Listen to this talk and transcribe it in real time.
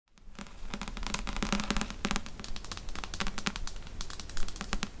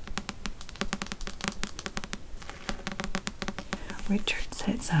Richard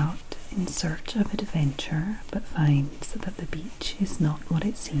sets out in search of adventure, but finds that the beach is not what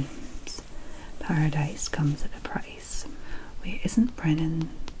it seems. Paradise comes at a price. Wait, isn't Brennan...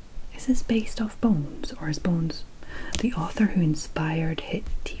 Is this based off Bones? Or is Bones the author who inspired hit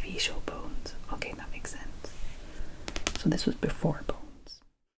TV show Bones? Okay, that makes sense. So this was before Bones.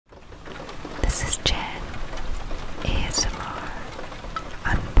 This is Jen. ASMR.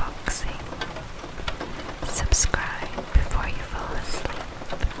 Unboxing. Subscribe before you fall asleep.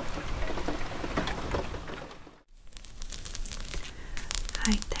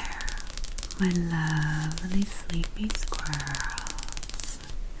 Hi there, my lovely sleepy squirrels.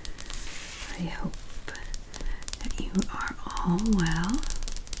 I hope that you are all well.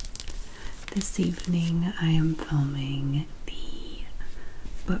 This evening I am filming the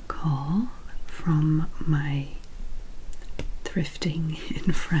book haul from my thrifting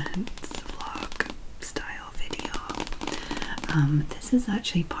in France vlog style video. This is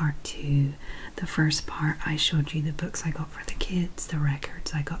actually part 2. The first part I showed you the books I got for the kids, the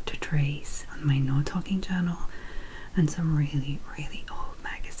records I got to trace on my No Talking channel, and some really old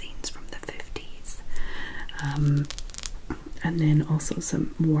magazines from the 50s. And then also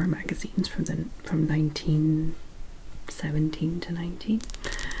some war magazines from 1917 to 19.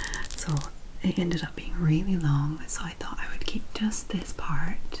 So it ended up being really long, so I thought I would keep just this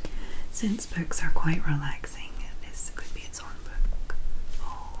part. Since books are quite relaxing, this could be its own book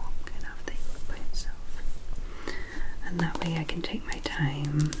kind of thing by itself. And that way I can take my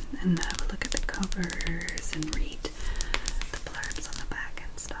time and have a look at the covers and read the blurbs on the back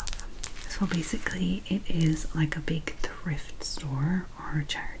and stuff. So basically it is like a big thrift store or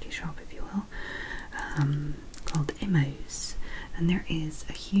charity shop, if you will, called EOS. And there is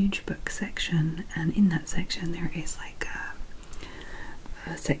a huge book section, and in that section there is like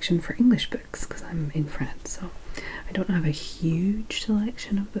a section for English books, because I'm in France, so I don't have a huge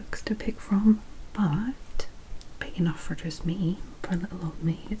selection of books to pick from, but big enough for just me, for little old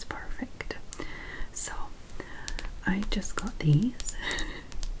me. It's perfect. So I just got these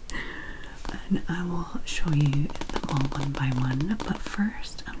and I will show you them all one by one, but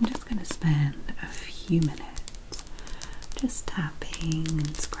first I'm just going to spend a few minutes just tapping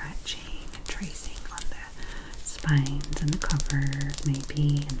and scratching and tracing on the spines and the covers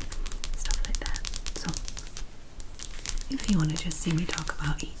maybe and stuff like that. So if you want to just see me talk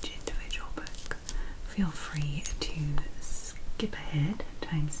about each individual book, feel free to skip ahead.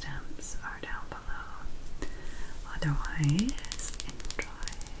 Timestamps are down below. Otherwise, enjoy.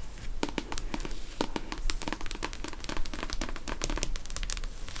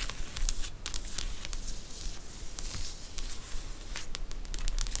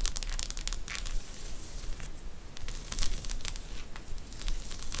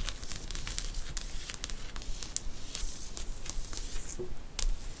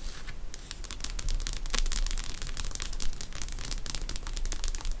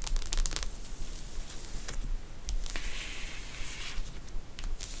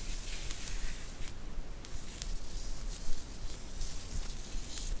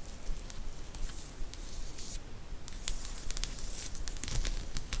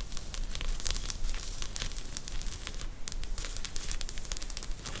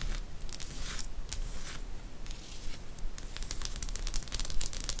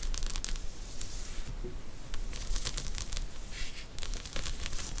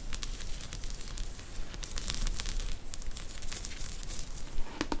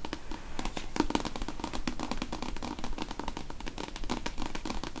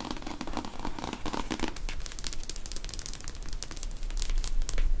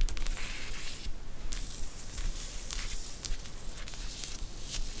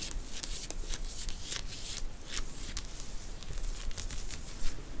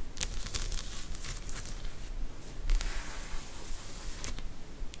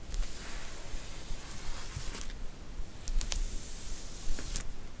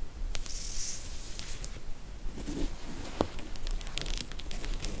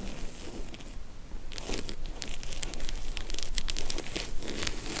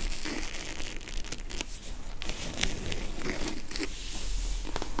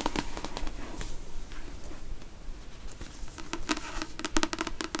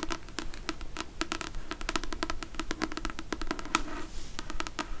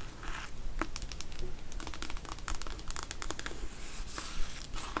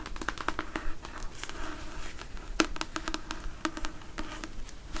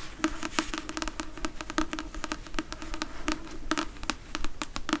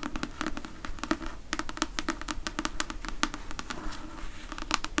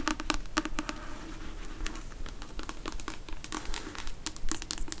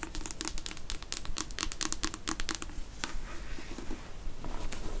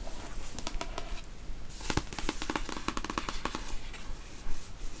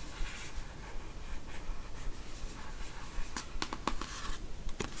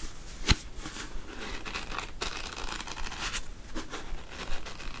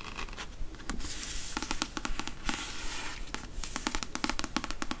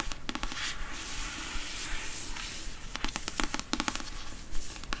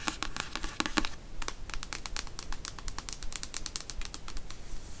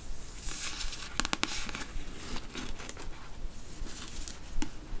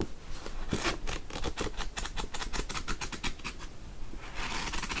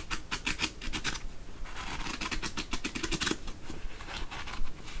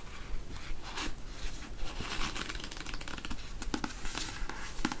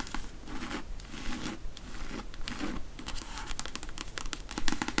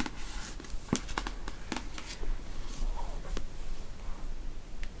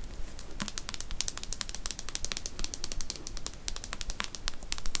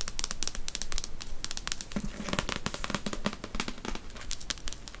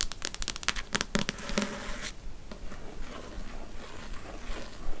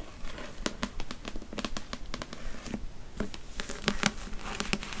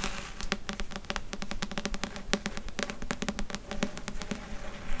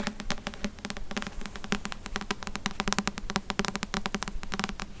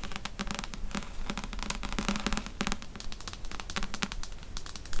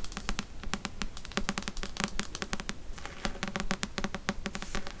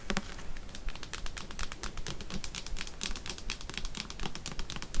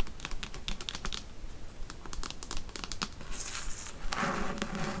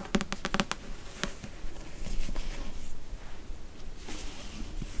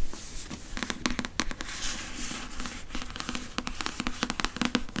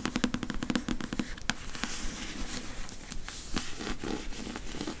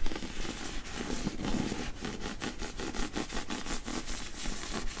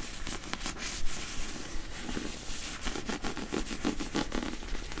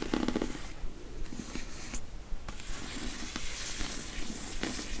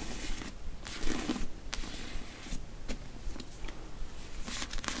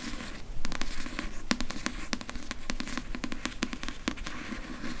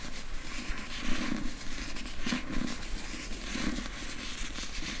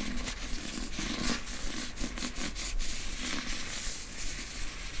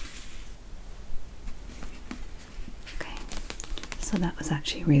 So that was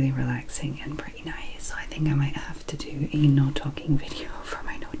actually really relaxing and pretty nice. So I think I might have to do a no talking video for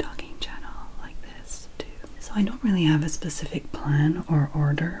my no talking channel like this too. So I don't really have a specific plan or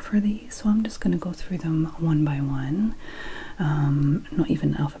order for these, so I'm just going to go through them one by one. Not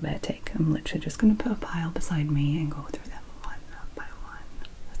even alphabetic. I'm literally just going to put a pile beside me and go through them one by one.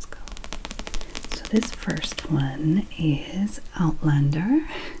 Let's go. So this first one is Outlander.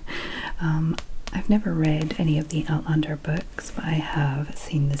 I've never read any of the Outlander books, but I have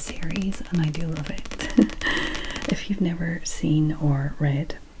seen the series and I do love it. If you've never seen or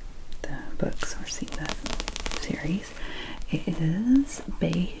read the books or seen the series, it is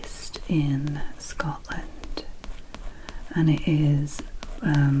based in Scotland, and it is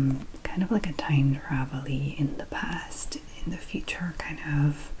kind of like a time travel-y in the past, in the future kind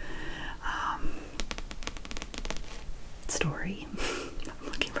of story. I'm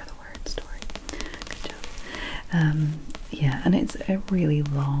looking for the word story. Good job. Yeah, and it's a really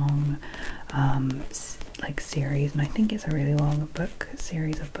long like series, and I think it's a really long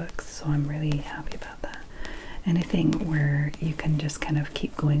series of books, so I'm really happy about that. Anything where you can just kind of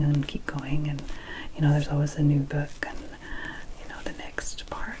keep going and keep going, and you know, there's always a new book and you know, the next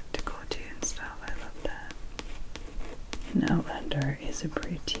part to go to and stuff. I love that. And Outlander is a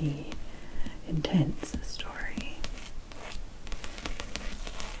pretty intense story.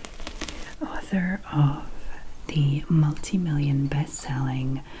 Author of the multi-million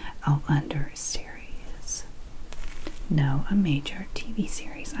best-selling Outlander series, now a major TV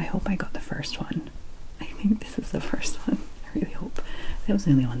series. I hope I got the first one. I think this is the first one. I really hope. That was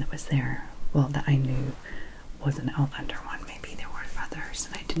the only one that was there. Well, that I knew was an Outlander one. Maybe there were others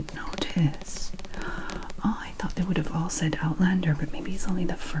and I didn't notice. Oh, I thought they would have all said Outlander, but maybe it's only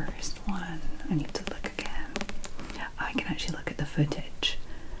the first one. I need to look again. I can actually look at the footage,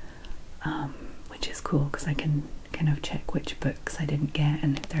 which is cool because I can kind of check which books I didn't get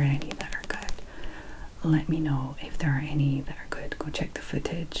and if there are any that are good. Let me know if there are any that are good. Go check the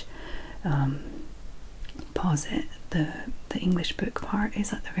footage. Pause it. The English book part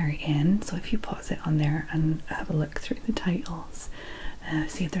is at the very end, so if you pause it on there and have a look through the titles,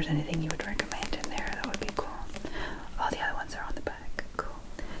 see if there's anything you would recommend in there, that would be cool. Oh, the other ones are on the back. Cool.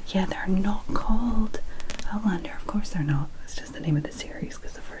 Yeah, they're not called Outlander. Of course they're not. It's just the name of the series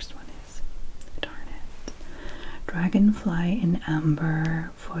because the first one is. Darn it. Dragonfly in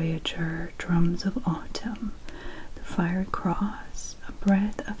Amber, Voyager, Drums of Autumn, The Fiery Cross, A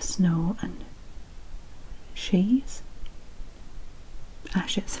Breath of Snow, and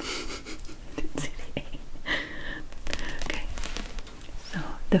Ashes. Didn't see the A. Okay, so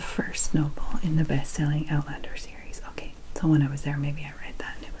the first novel in the best-selling Outlander series. Okay, so when I was there, maybe I read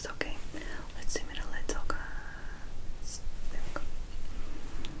that and it was okay. Let's zoom in a little, guys. There we go.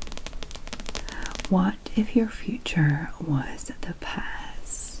 What if your future was the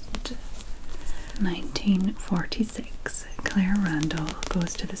past? 1946, Claire Randall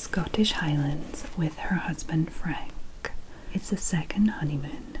goes to the Scottish Highlands with her husband Frank. It's a second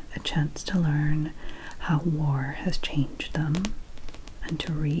honeymoon, a chance to learn how war has changed them and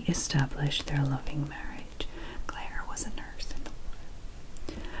to re-establish their loving marriage. Claire was a nurse in the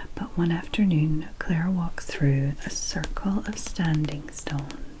war. But one afternoon, Claire walks through a circle of standing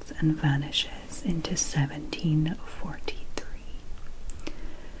stones and vanishes into 1743.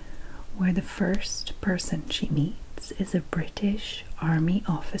 Where the first person she meets is a British Army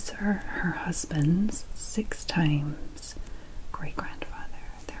officer, her husband's 6 times great-grandfather.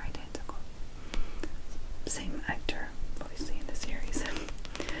 They're identical. Same actor, obviously, in the series.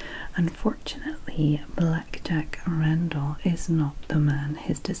 Unfortunately, Blackjack Randall is not the man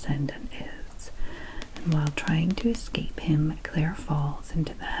his descendant is, and while trying to escape him, Claire falls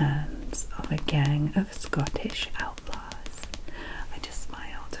into the hands of a gang of Scottish outlaws. I just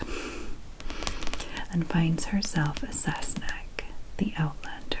smiled. And finds herself a Sassenach, the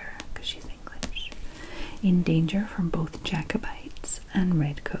Outlander, because she's English, in danger from both Jacobites and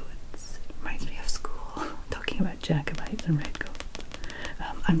Redcoats. Reminds me of school, talking about Jacobites and Redcoats.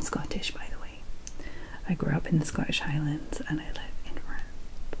 I'm Scottish, by the way. I grew up in the Scottish Highlands and I live in France.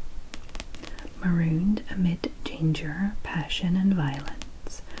 Marooned amid danger, passion and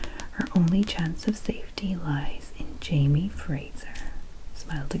violence, her only chance of safety lies in Jamie Fraser.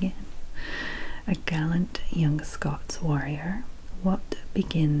 Smiled again. A gallant young Scots warrior, what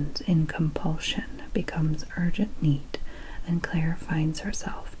begins in compulsion becomes urgent need, and Claire finds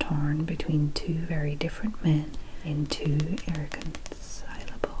herself torn between 2 very different men in 2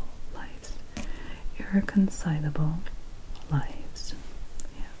 irreconcilable lives. Irreconcilable lives.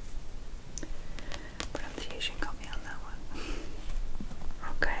 Yeah. Pronunciation got me on that one.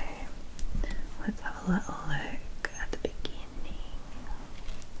 Okay. Let's have a little look at the beginning.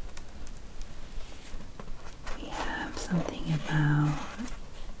 something about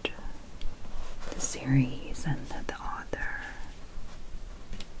the series and the author.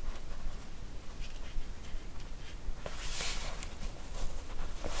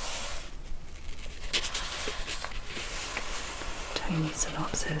 Tiny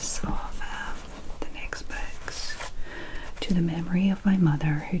synopsis of the next books. To the memory of my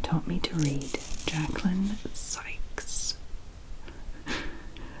mother who taught me to read, Jacqueline Sykes.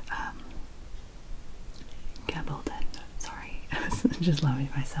 Gabaldon. Sorry, I was just laughing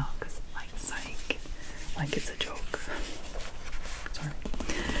at myself because like psych, like it's a joke. Sorry.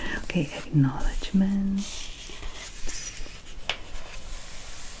 Okay, acknowledgement.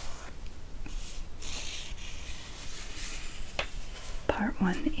 Part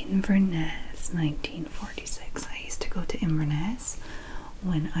 1, Inverness, 1946. I used to go to Inverness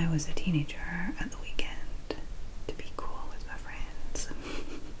when I was a teenager at the weekend to be cool with my friends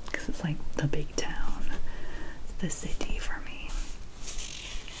because it's like the big town, it's the city for me.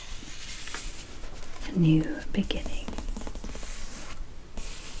 A new beginning.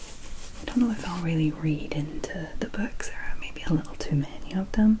 I don't know if I'll really read into the books, there are maybe a little too many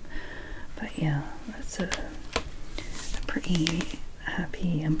of them, but yeah, that's a pretty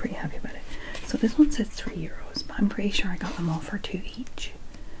happy. I'm pretty happy about it. So this one says €3, but I'm pretty sure I got them all for 2 each.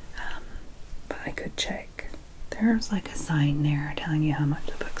 But I could check. There's like a sign there telling you how much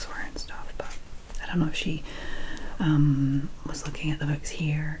the books were and stuff, but I don't know if she was looking at the books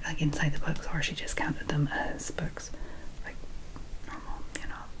here, like inside the books, or she just counted them as books, like normal, you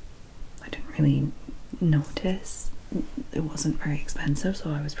know. I didn't really notice. It wasn't very expensive,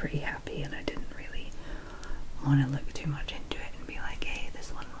 so I was pretty happy, and I didn't really want to look too much into it and be like, hey,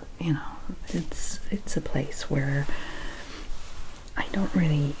 this one, you know, it's a place where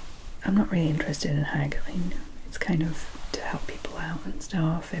I'm not really interested in haggling. It's kind of to help people out and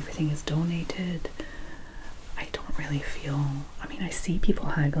stuff. Everything is donated. I don't really feel, I mean, I see people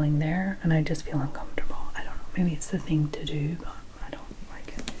haggling there and I just feel uncomfortable. I don't know, maybe it's the thing to do, but I don't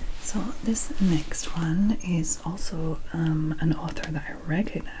like it. So this next one is also an author that I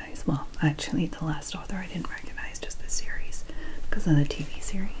recognize. Well, actually the last author I didn't recognize, just the series, because of the TV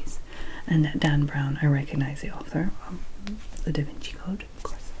series. And Dan Brown, I recognize the author, The Da Vinci Code, of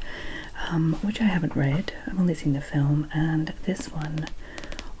course, which I haven't read. I've only seen the film, and this one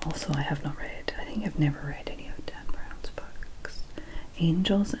also I have not read. I think I've never read any of Dan Brown's books.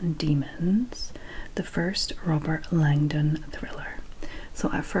 Angels and Demons, the first Robert Langdon thriller.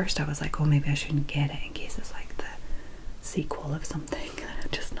 So at first I was like, oh, maybe I shouldn't get it in case it's like the sequel of something that I'm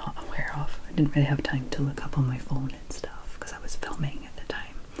just not aware of. I didn't really have time to look up on my phone and stuff because I was filming at the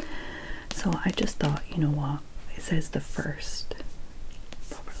time. So I just thought, you know what, it says the first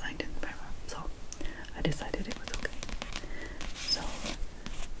Robert Langdon thriller, so I decided it was okay. So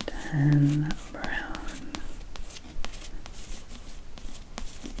Dan Brown.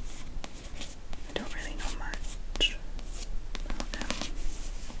 I don't really know much about him.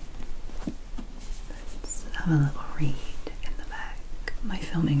 Let's have a little read in the back. My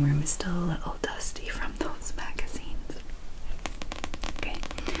filming room is still a little dusty from those magazines. Okay.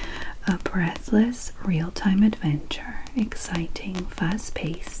 A breathless, real-time adventure, exciting,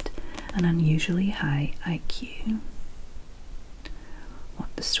 fast-paced, and unusually high IQ.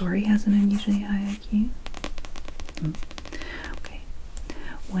 What, the story has an unusually high IQ? Okay.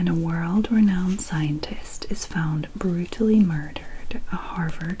 When a world-renowned scientist is found brutally murdered, a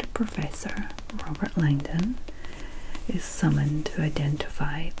Harvard professor, Robert Langdon, is summoned to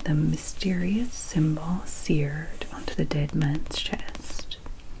identify the mysterious symbol seared onto the dead man's chest.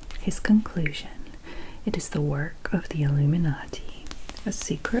 His conclusion: it is the work of the Illuminati, a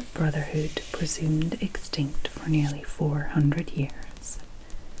secret brotherhood presumed extinct for nearly 400 years.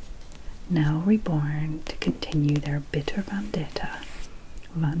 Now reborn to continue their bitter vendetta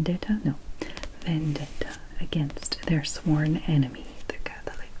against their sworn enemy, the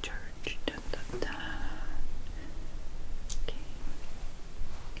Catholic Church. Dun, dun, dun. Okay.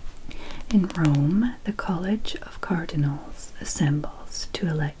 In Rome, the College of Cardinals assembles to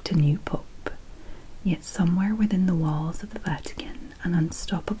elect a new pope, yet somewhere within the walls of the Vatican, an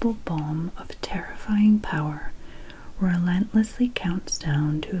unstoppable bomb of terrifying power relentlessly counts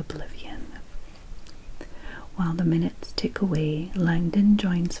down to oblivion. While the minutes tick away, Langdon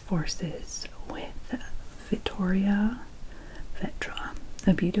joins forces with Vittoria Vetra,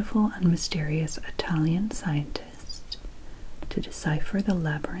 a beautiful and mysterious Italian scientist, to decipher the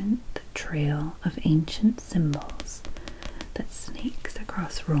labyrinth trail of ancient symbols that snakes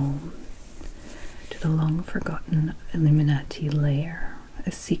across Rome to the long-forgotten Illuminati lair,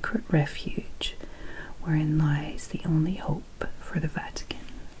 a secret refuge wherein lies the only hope for the Vatican.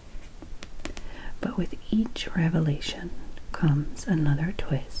 But with each revelation comes another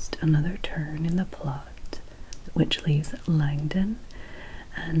twist, another turn in the plot, which leaves Langdon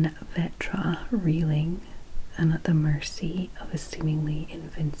and Vetra reeling and at the mercy of a seemingly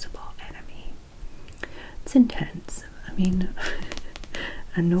invincible enemy. It's intense. I mean,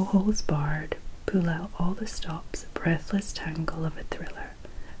 a no holds barred, pull out all the stops, breathless tangle of a thriller.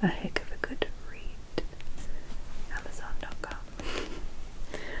 A heck of a good read. Amazon.com.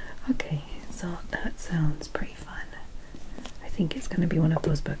 Okay, so that sounds pretty fun. I think it's going to be one of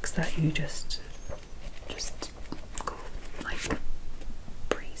those books that you just go like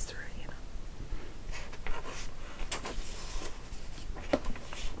breeze through, you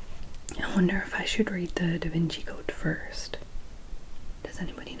know. I wonder if I should read the Da Vinci Code first. Does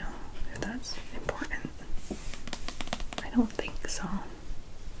anybody know if that's important? I don't think so.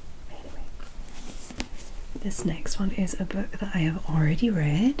 Anyway, this next one is a book that I have already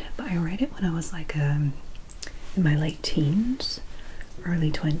read, but I read it when I was like in my late teens,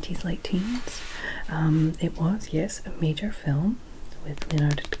 early 20s, late teens. It was, yes, a major film with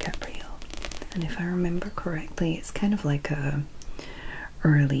Leonardo DiCaprio, and if I remember correctly, it's kind of like a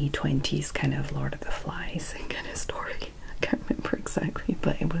early 20s kind of Lord of the Flies kind of story. I can't remember exactly,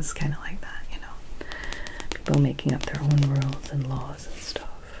 but it was kind of like that, you know. People making up their own rules and laws and stuff.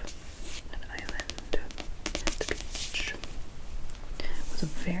 An island, the beach. It was a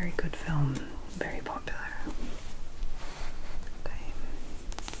very good film, very popular. Okay.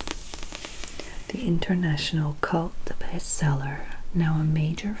 The international cult bestseller, now a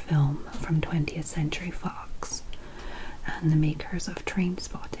major film from 20th Century Fox, and the makers of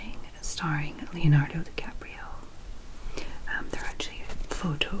Trainspotting, starring Leonardo DiCaprio. They're actually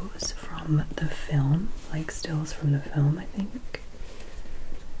photos from the film, like stills from the film, I think.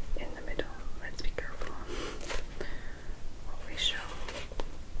 In the middle. Let's be careful what we show.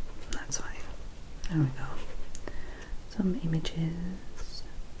 That's fine. There we go. Some images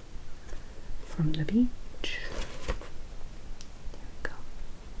from the beach. There we go.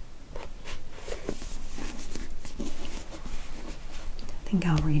 I think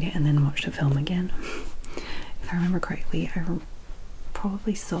I'll read it and then watch the film again. If I remember correctly, I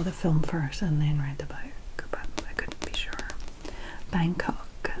probably saw the film first and then read the book, but I couldn't be sure.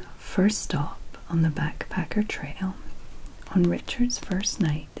 Bangkok. First stop on the backpacker trail. On Richard's first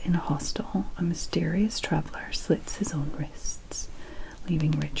night in a hostel, a mysterious traveller slits his own wrists,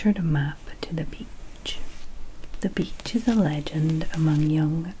 leaving Richard a map to the beach. The beach is a legend among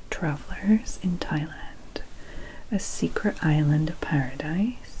young travellers in Thailand, a secret island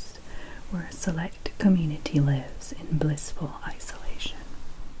paradise where a select community lives in blissful isolation.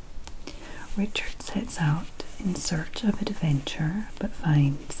 Richard sets out in search of adventure, but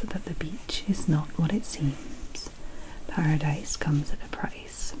finds that the beach is not what it seems. Paradise comes at a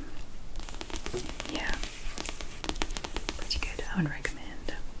price. Yeah, pretty good. I would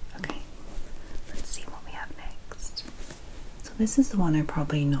recommend. Okay, let's see what we have next. So this is the one I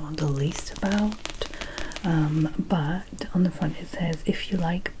probably know the least about. But on the front it says, if you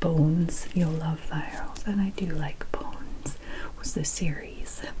like bones, you'll love Virals. And I do like bones. Was the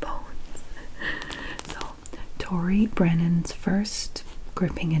series Bones. So, Tori Brennan's first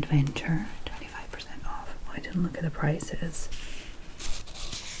gripping adventure, 25% off. Oh, I didn't look at the prices.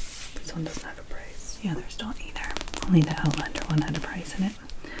 This one doesn't have a price. The others don't either. Only the Outlander one had a price in it.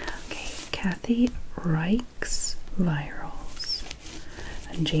 Okay, Kathy Reichs Virals.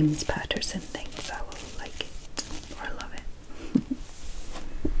 And James Patterson thinks I will like it or love it.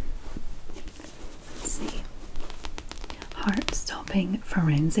 Let's see. Heart-stopping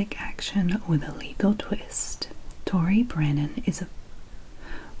forensic action with a lethal twist. Tori Brennan is a...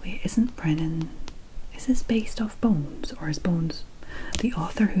 Wait, isn't Brennan... Is this based off Bones? Or is Bones the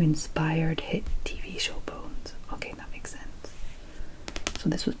author who inspired hit TV show Bones? Okay, that makes sense. So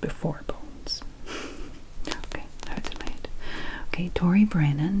this was before Bones. Okay, now it's in my head. Okay, Tori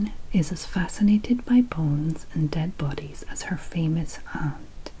Brennan is as fascinated by bones and dead bodies as her famous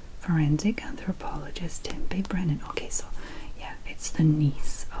aunt, forensic anthropologist Tempe Brennan. Okay, so yeah, it's the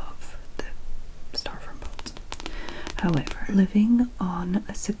niece of the star from Bones. However, living on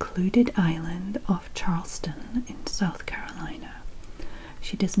a secluded island off Charleston in South Carolina,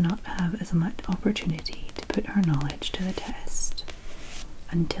 she does not have as much opportunity to put her knowledge to the test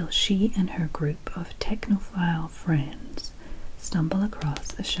until she and her group of technophile friends stumble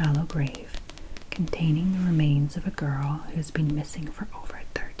across a shallow grave containing the remains of a girl who has been missing for over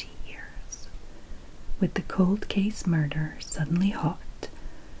 30 years. With the cold case murder suddenly hot,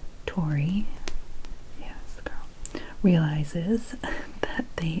 Tori, yes, the girl, realizes that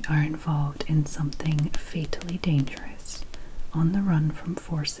they are involved in something fatally dangerous on the run from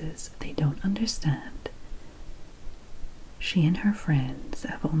forces they don't understand. She and her friends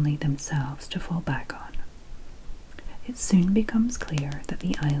have only themselves to fall back on. It soon becomes clear that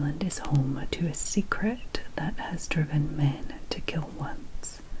the island is home to a secret that has driven men to kill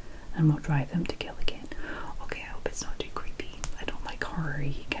once and will drive them to kill again. Okay, I hope it's not too creepy. I don't like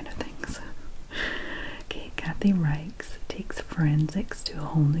horror-y kind of things. Okay, Kathy Reichs takes forensics to a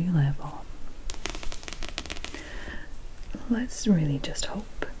whole new level. Let's really just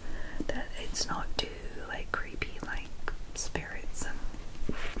hope that it's not too like creepy, like spirits and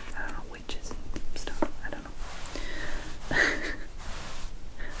I don't know, witches and stuff. I don't know.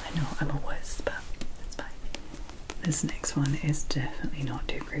 I know I'm a wuss, but it's fine. This next one is definitely not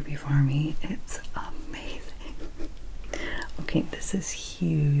too creepy for me. It's amazing. Okay, this is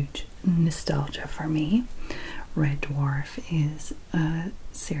huge nostalgia for me. Red Dwarf is a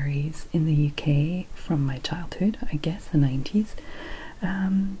series in the UK from my childhood, I guess the 90s.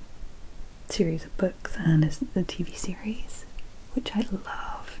 Series of books and it's the TV series, which I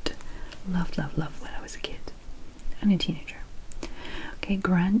loved when I was a kid and a teenager. Okay,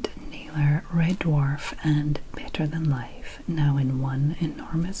 Grant, Naylor, Red Dwarf and Better Than Life, now in one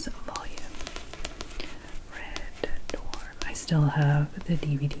enormous volume. Red Dwarf. I still have the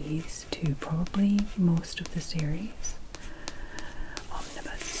DVDs to probably most of the series.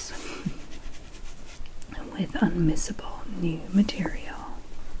 Omnibus. With unmissable new material.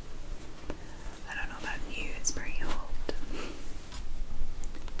 I don't know about new, it's very old.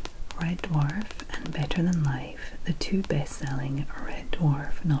 Red Dwarf and Better Than Life, the two best-selling Red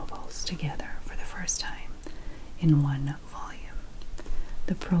Dwarf novels together for the first time in one volume.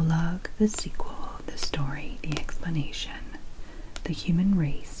 The prologue, the sequel, the story, the explanation. The human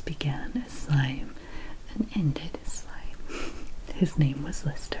race began as slime and ended as slime. His name was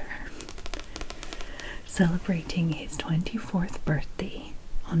Lister. Celebrating his 24th birthday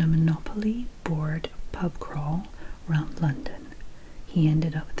on a Monopoly board pub crawl round London, he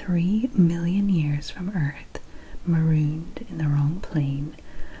ended up 3 million years from Earth, marooned in the wrong plane,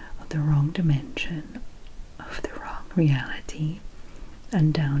 of the wrong dimension, of the wrong reality,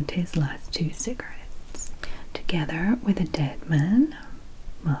 and down to his last 2 cigarettes. Together with a dead man,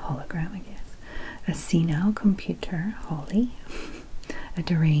 a hologram I guess, a senile computer, Holly, a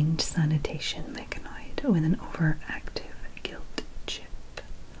deranged sanitation mechanoid with an overactive guilt chip.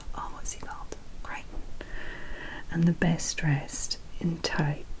 Oh, what's he called? Crichton. And the best dressed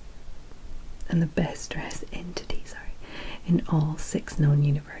entity, in all 6 known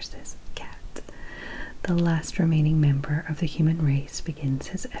universes, Cat. The last remaining member of the human race begins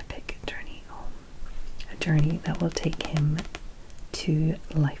his epic journey home. A journey that will take him 2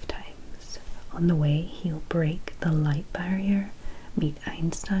 lifetimes. On the way, he'll break the light barrier, meet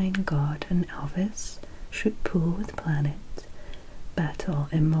Einstein, God, and Elvis, shoot pool with planets, battle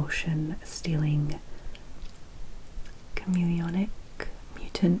emotion stealing chameleonic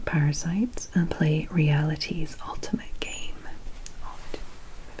mutant parasites, and play reality's ultimate game. Oh,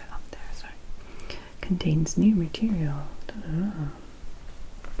 move it up there, sorry. Contains new material,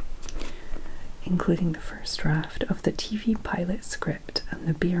 including the first draft of the TV pilot script and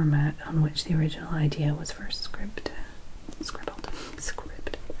the beer mat on which the original idea was first scribbled.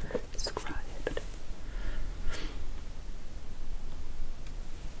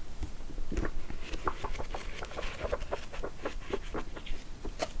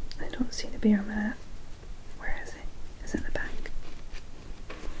 I don't see the beer mat. Where is it? Is it in the back?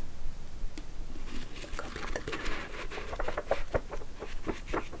 Copy of the beer mat.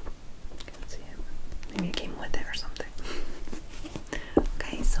 Can't see it. Maybe it came with it or something.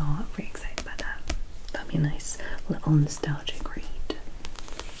 Okay, so I'm pretty excited about that. That'll be a nice little nostalgic read.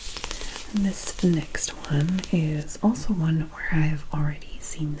 And this next one is also one where I've already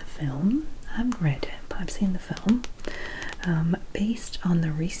seen the film. I haven't read it, but I've seen the film. Based on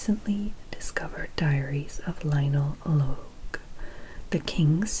the recently discovered diaries of Lionel Logue, The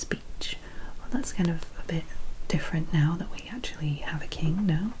King's Speech. Well, that's kind of a bit different now that we actually have a king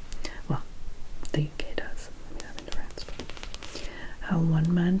now. Well, the UK does. I mean, I'm in France. But how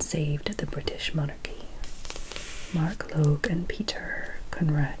one man saved the British monarchy. Mark Logue and Peter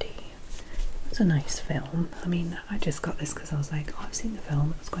Conradi. It's a nice film. I mean, I just got this because I was like, oh, I've seen the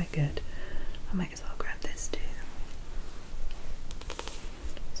film, it was quite good. I might as well grab this too.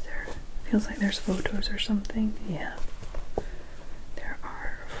 Feels like there's photos or something. Yeah, there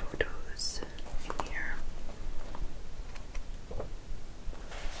are photos in here.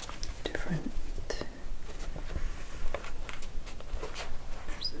 Different.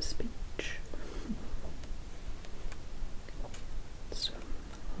 There's the speech. Some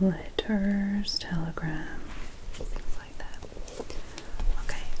letters, telegram, things like that.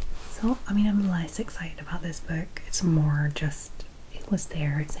 So, I mean, I'm less excited about this book. It's more just, it was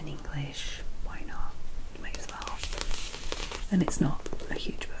there, it's in English, why not? Might as well. And it's not a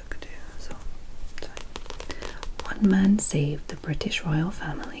huge book too, so it's fine. One man saved the British royal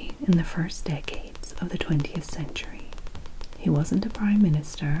family in the first decades of the 20th century. He wasn't a prime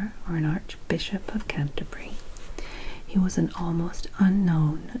minister or an archbishop of Canterbury. He was an almost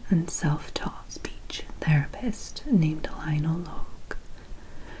unknown and self-taught speech therapist named Lionel Logue,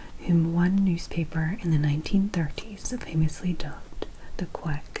 whom one newspaper in the 1930s famously dubbed the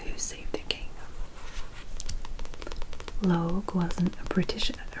quack who saved the king. Logue wasn't a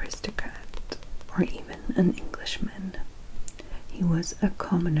British aristocrat or even an Englishman. He was a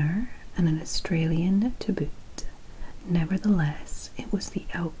commoner and an Australian to boot. Nevertheless, it was the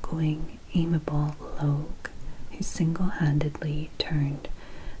outgoing, amiable Logue who single-handedly turned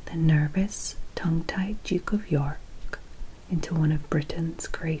the nervous, tongue-tied Duke of York into one of Britain's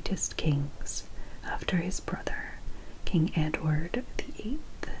greatest kings after his brother, King Edward VIII,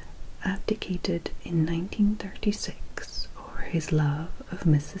 abdicated in 1936 over his love of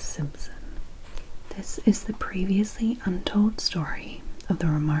Mrs. Simpson. This is the previously untold story of the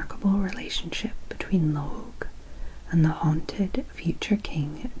remarkable relationship between Logue and the haunted future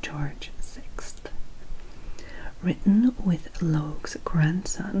King George VI. Written with Logue's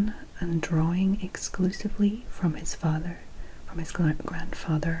grandson and drawing exclusively from his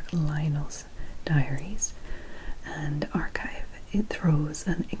grandfather Lionel's diaries and archive, it throws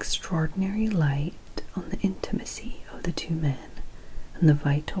an extraordinary light on the intimacy of the two men and the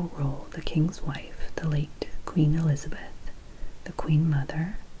vital role the king's wife, the late Queen Elizabeth, the Queen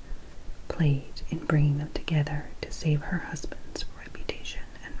Mother, played in bringing them together to save her husband's reputation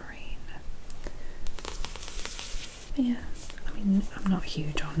and reign. Yeah, I mean, I'm not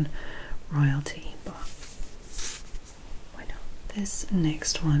huge on royalty, but why not? This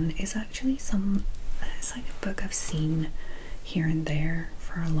next one is actually it's like a book I've seen here and there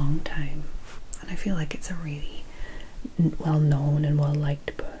for a long time, and I feel like it's a really well-known and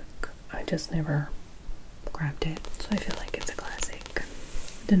well-liked book. I just never grabbed it, so I feel like it's a classic.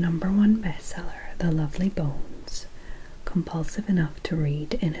 The #1 bestseller, The Lovely Bones, compulsive enough to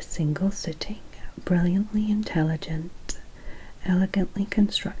read in a single sitting, brilliantly intelligent, elegantly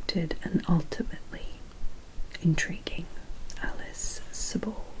constructed, and ultimately intriguing. Alice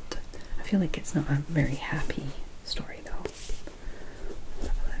Sebold. I feel like it's not a very happy story though.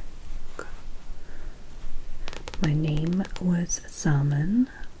 My name was Salmon,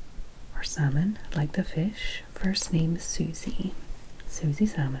 or Salmon, like the fish. First name Susie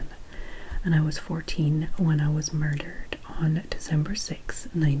Salmon, and I was 14 when I was murdered on December 6,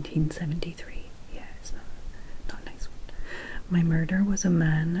 1973. Yeah, it's not a nice one. My murder was a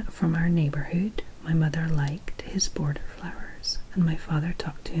man from our neighborhood. My mother liked his border flowers, and my father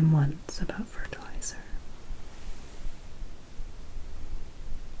talked to him once about fertilizer.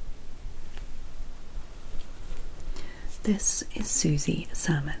 This is Susie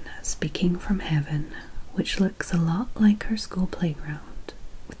Salmon speaking from heaven, which looks a lot like her school playground,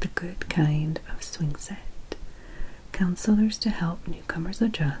 with the good kind of swing set, counselors to help newcomers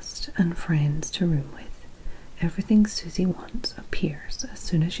adjust, and friends to room with. Everything Susie wants appears as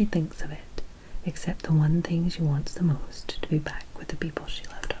soon as she thinks of it, except the one thing she wants the most, to be back with the people she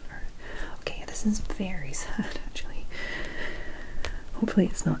loved on earth. Okay, this is very sad actually. Hopefully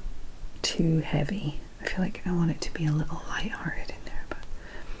it's not too heavy. I feel like I want it to be a little lighthearted in there, but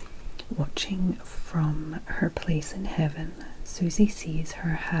watching from her place in heaven, Susie sees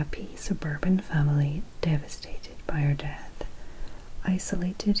her happy suburban family devastated by her death,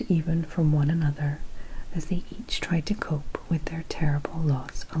 isolated even from one another as they each try to cope with their terrible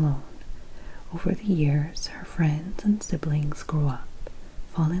loss alone. Over the years, her friends and siblings grow up,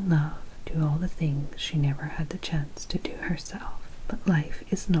 fall in love, do all the things she never had the chance to do herself. But life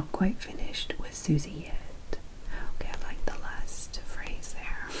is not quite finished with Susie yet. Okay, I like the last phrase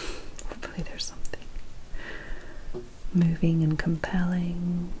there. Hopefully there's something. Moving and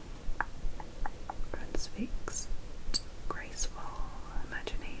compelling, transfixed, graceful,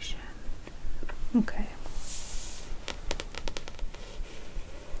 imagination. Okay.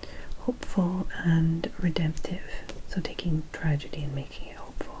 Hopeful and redemptive. So taking tragedy and making it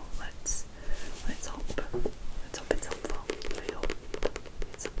hopeful. Let's hope. Let's hope it's helpful. I hope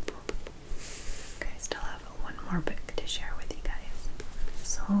it's helpful. Okay, I still have one more book to share with you guys.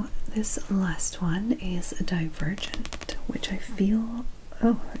 So this last one is Divergent, which I feel,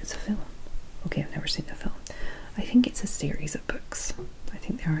 oh, it's a film. Okay, I've never seen the film. I think it's a series of books. I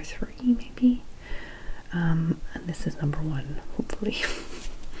think there are 3 maybe. And this is #1, hopefully.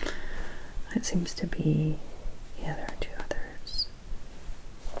 It seems to be, yeah, there are 2 others.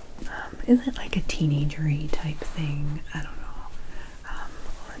 Is it like a teenagery type thing? I don't know.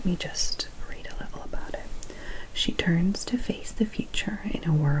 Let me just read a little about it. She turns to face the future in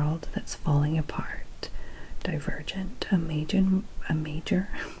a world that's falling apart. Divergent, a major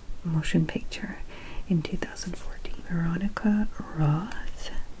motion picture in 2014. Veronica,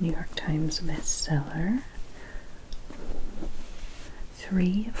 Roth, New York Times bestseller.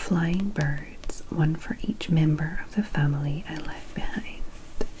 3 flying birds, one for each member of the family I left behind.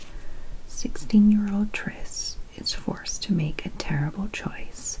 16-year-old Tris is forced to make a terrible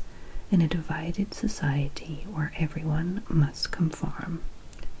choice in a divided society where everyone must conform.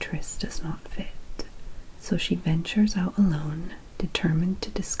 Tris does not fit, so she ventures out alone, determined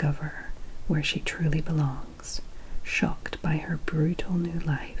to discover where she truly belongs. Shocked by her brutal new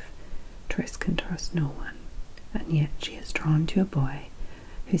life, Tris can trust no one, and yet she is drawn to a boy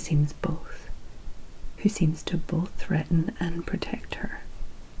who seems to both threaten and protect her.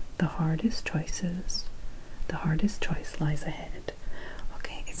 The hardest choice lies ahead.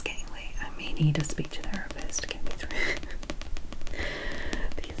 Okay, it's getting late. I may need a speech therapist to get me through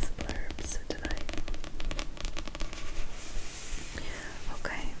these blurbs tonight.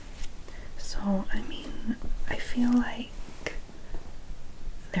 Okay, so I mean, I feel like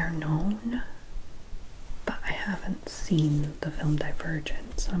they're known, but I haven't seen the film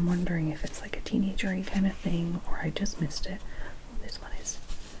Divergent, so I'm wondering if it's like a teenagery kind of thing or I just missed it. Oh, this one is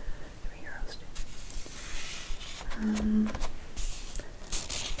 €3 too.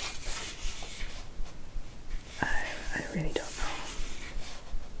 I really don't know.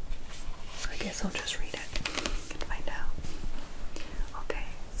 I guess I'll just read it and find out. Okay,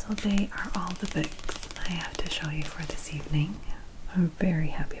 so they are all the books I have to show you for this evening. I'm very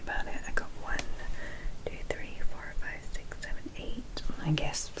happy about it. I got 1, 2, 3, 4, 5, 6, 7, 8. I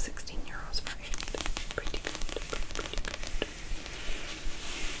guess €16 for 8. Pretty good, pretty good.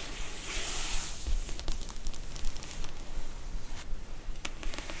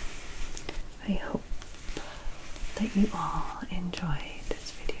 I hope that you all enjoyed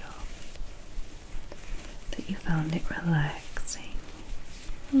this video, that you found it relaxing,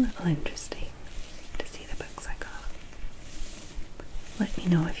 a little interesting to see the books I got. Let me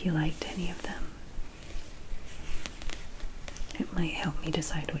know if you liked any of them. It might help me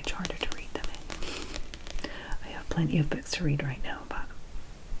decide which order to read them in. I have plenty of books to read right now, but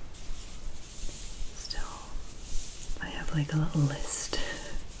still, I have like a little list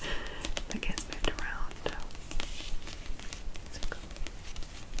that gets moved around.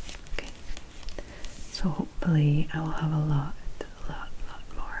 Okay, so hopefully I will have a lot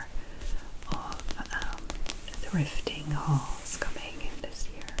more of thrifting hauls coming in this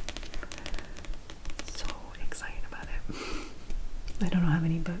year. So excited about it. I don't know how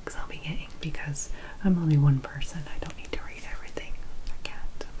many books I'll be getting because I'm only one person. I don't need to read everything. I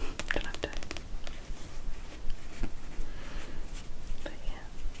can't. Don't have time. But yeah.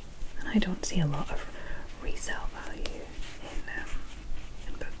 And I don't see a lot of resale value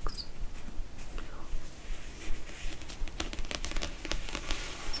in books.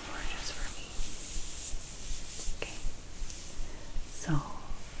 It's more just for me. Okay. So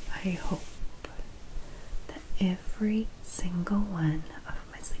I hope that every single one of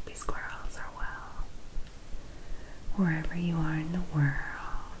my sleepy squirrels are well. Wherever you are in the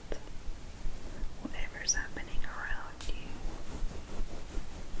world, whatever's happening around you,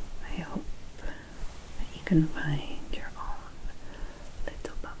 I hope that you can find your own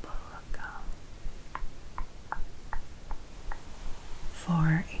little bubble of calm.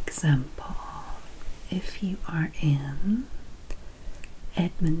 For example, if you are in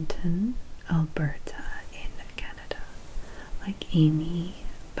Edmonton, Alberta in Canada, like Amy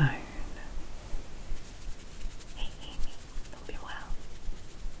Byrne. Hey Amy, hope you're well.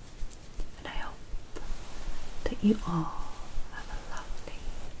 And I hope that you all have a lovely,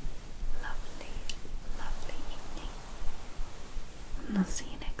 lovely, lovely evening. And I'll see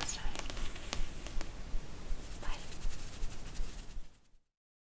you